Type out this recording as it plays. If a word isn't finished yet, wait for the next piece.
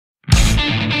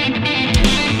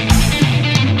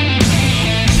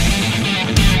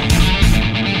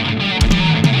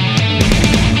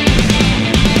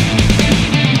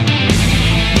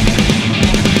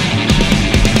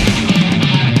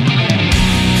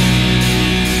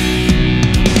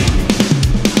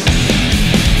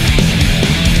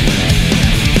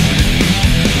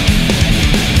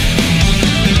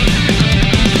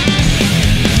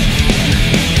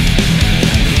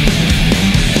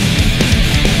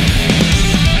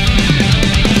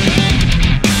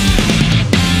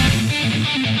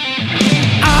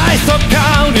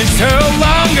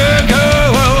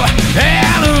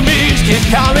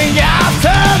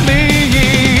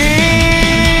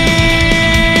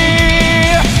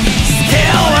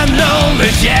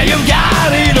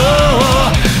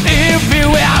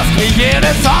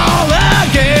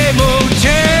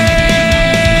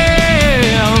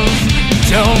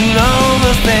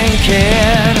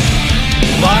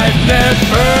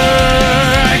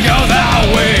prefer go that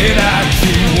way that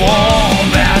you want,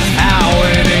 that's how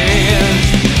it is.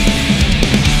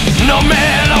 No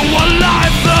matter what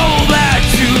life though that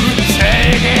you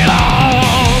take it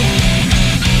on.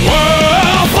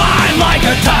 Well, fight like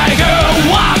a tiger,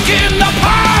 walk in the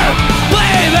park,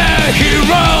 play the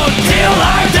hero till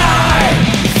I die.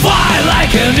 Fly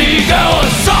like an eagle,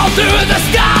 soar through the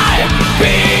sky,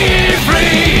 be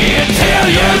free till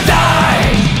you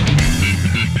die.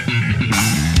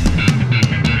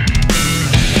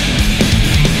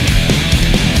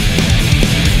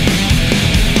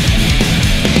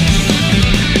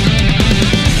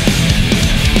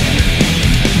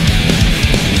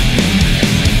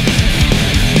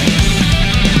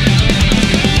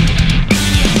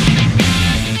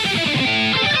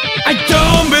 I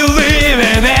don't believe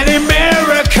in any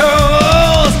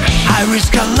miracles. I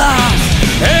risk a loss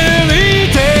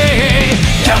any day.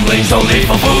 Gambling's only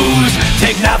for fools,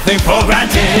 take nothing for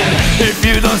granted. If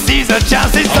you don't seize the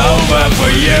chance, it's over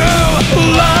for you.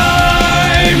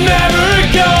 Life never